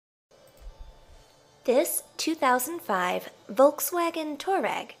This 2005 Volkswagen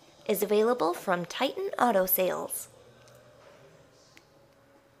Touareg is available from Titan Auto Sales.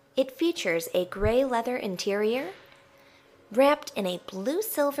 It features a gray leather interior wrapped in a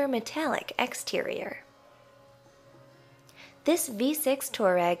blue-silver metallic exterior. This V6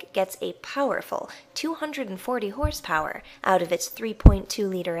 Touareg gets a powerful 240 horsepower out of its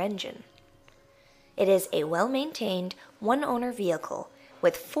 3.2-liter engine. It is a well-maintained, one-owner vehicle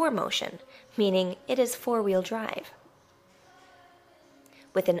with 4Motion, meaning it is four-wheel drive.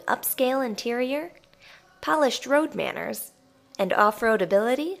 With an upscale interior, polished road manners, and off-road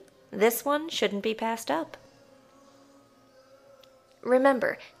ability, this one shouldn't be passed up.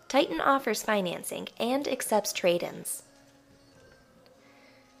 Remember, Titan offers financing and accepts trade-ins.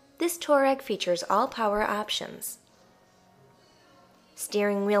 This Touareg features all power options,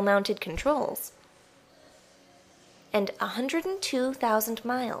 steering wheel mounted controls, and 102,000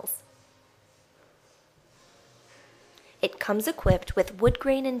 miles. It comes equipped with wood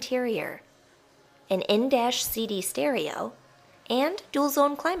grain interior, an in-dash CD stereo, and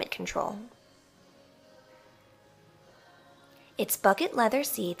dual-zone climate control. Its bucket leather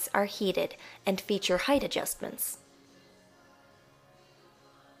seats are heated and feature height adjustments.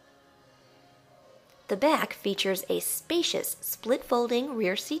 The back features a spacious split-folding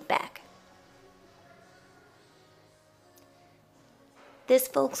rear seat back. This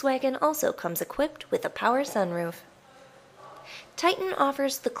Volkswagen also comes equipped with a power sunroof. Titan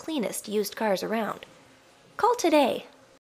offers the cleanest used cars around. Call today.